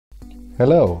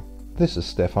Hello, this is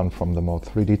Stefan from the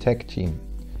more3D Tech team.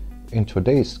 In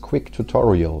today's quick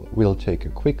tutorial we'll take a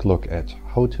quick look at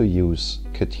how to use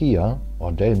Catia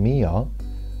or Delmia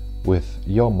with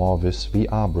your moreViz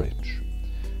VR Bridge.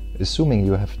 Assuming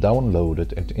you have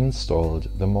downloaded and installed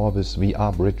the moreViz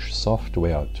VR Bridge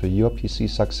software to your PC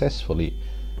successfully,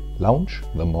 launch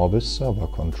the moreViz server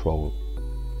control.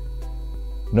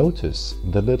 Notice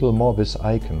the little moreViz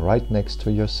icon right next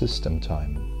to your system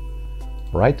time.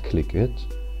 Right-click it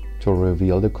to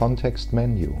reveal the context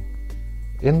menu.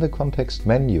 In the context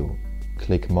menu,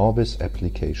 click moreViz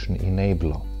Application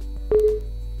Enabler.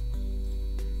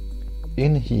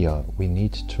 In here we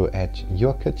need to add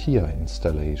your Catia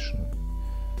installation.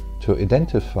 To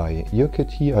identify your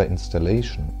Catia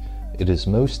installation, it is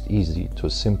most easy to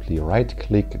simply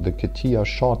right-click the Catia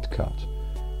shortcut,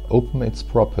 open its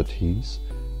properties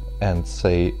and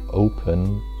say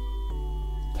Open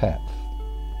Path.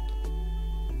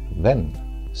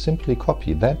 Then simply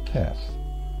copy that path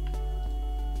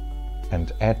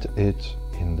and add it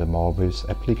in the moreViz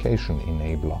Application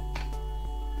Enabler.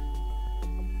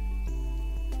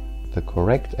 The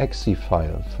correct exe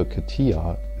file for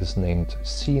Catia is named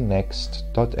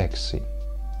cnext.exe.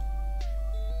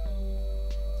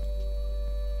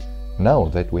 Now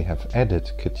that we have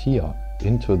added Catia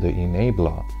into the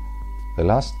enabler, the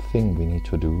last thing we need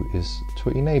to do is to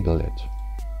enable it.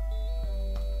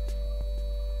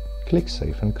 Click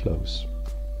Save and Close.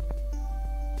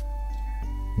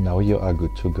 Now you are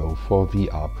good to go for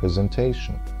VR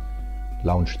presentation.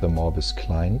 Launch the moreViz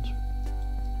client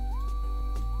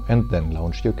and then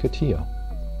launch your Catia.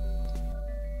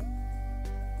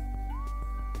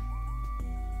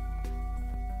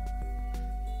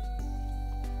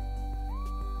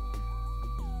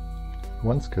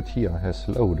 Once Catia has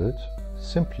loaded,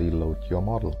 simply load your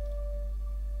model.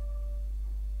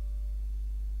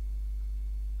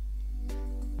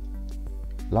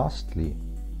 Lastly,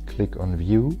 click on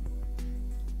View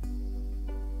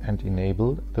and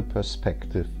enable the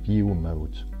Perspective View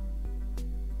mode.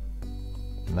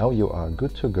 Now you are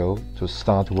good to go to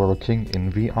start working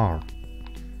in VR.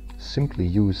 Simply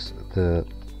use the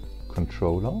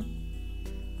controller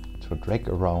to drag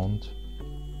around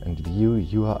and view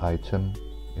your item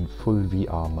in full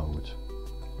VR mode.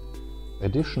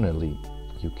 Additionally,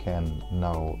 you can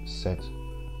now set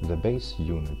the base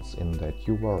units in that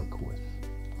you work with.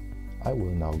 I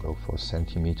will now go for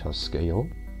centimeter scale.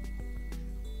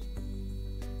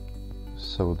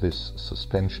 So this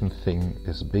suspension thing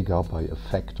is bigger by a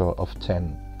factor of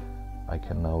 10. I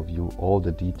can now view all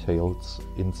the details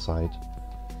inside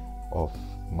of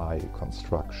my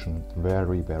construction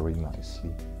very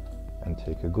nicely and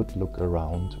take a good look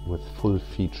around with full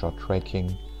feature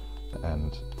tracking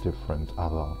and different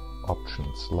other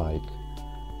options, like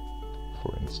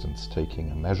for instance taking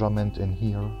a measurement in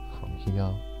here from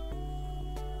here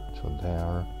to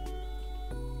there,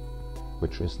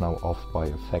 which is now off by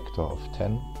a factor of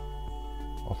 10,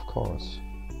 of course.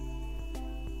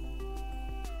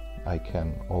 I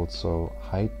can also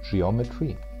hide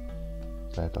geometry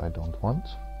that I don't want.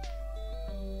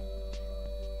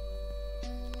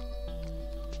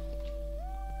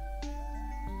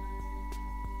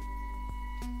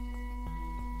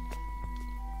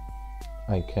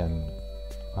 I can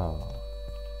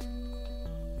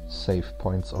save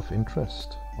points of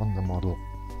interest on the model.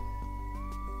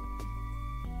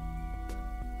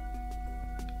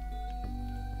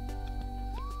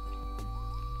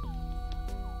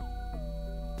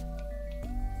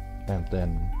 And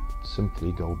then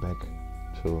simply go back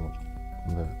to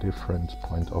the different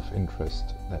point of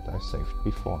interest that I saved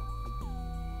before.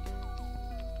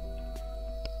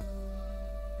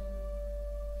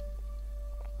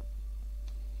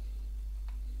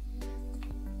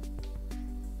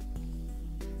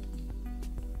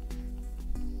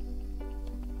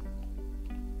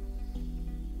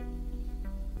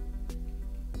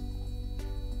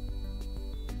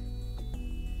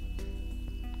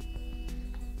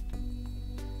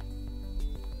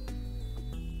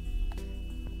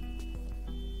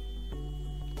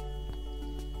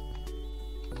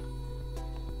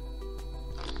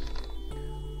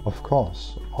 Of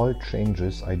course, all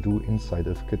changes I do inside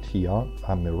of Catia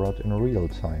are mirrored in real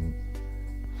time.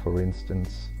 For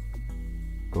instance,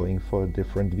 going for a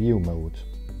different view mode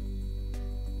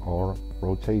or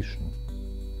rotation.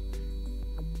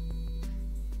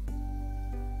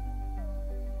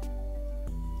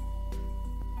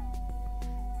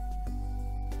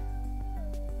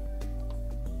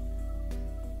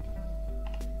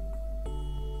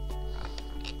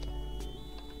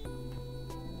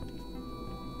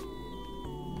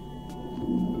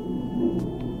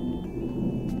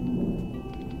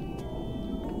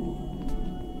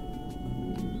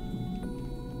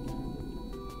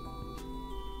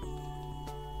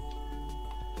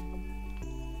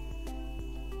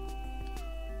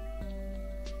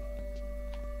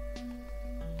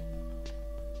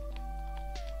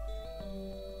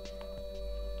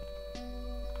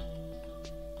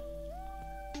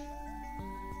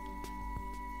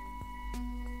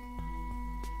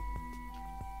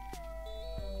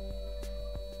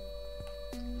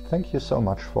 Thank you so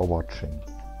much for watching.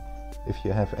 If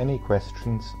you have any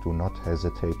questions, do not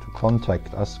hesitate to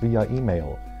contact us via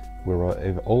email.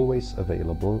 We're always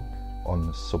available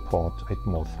on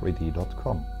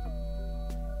support@more3d.com.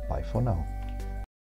 Bye for now.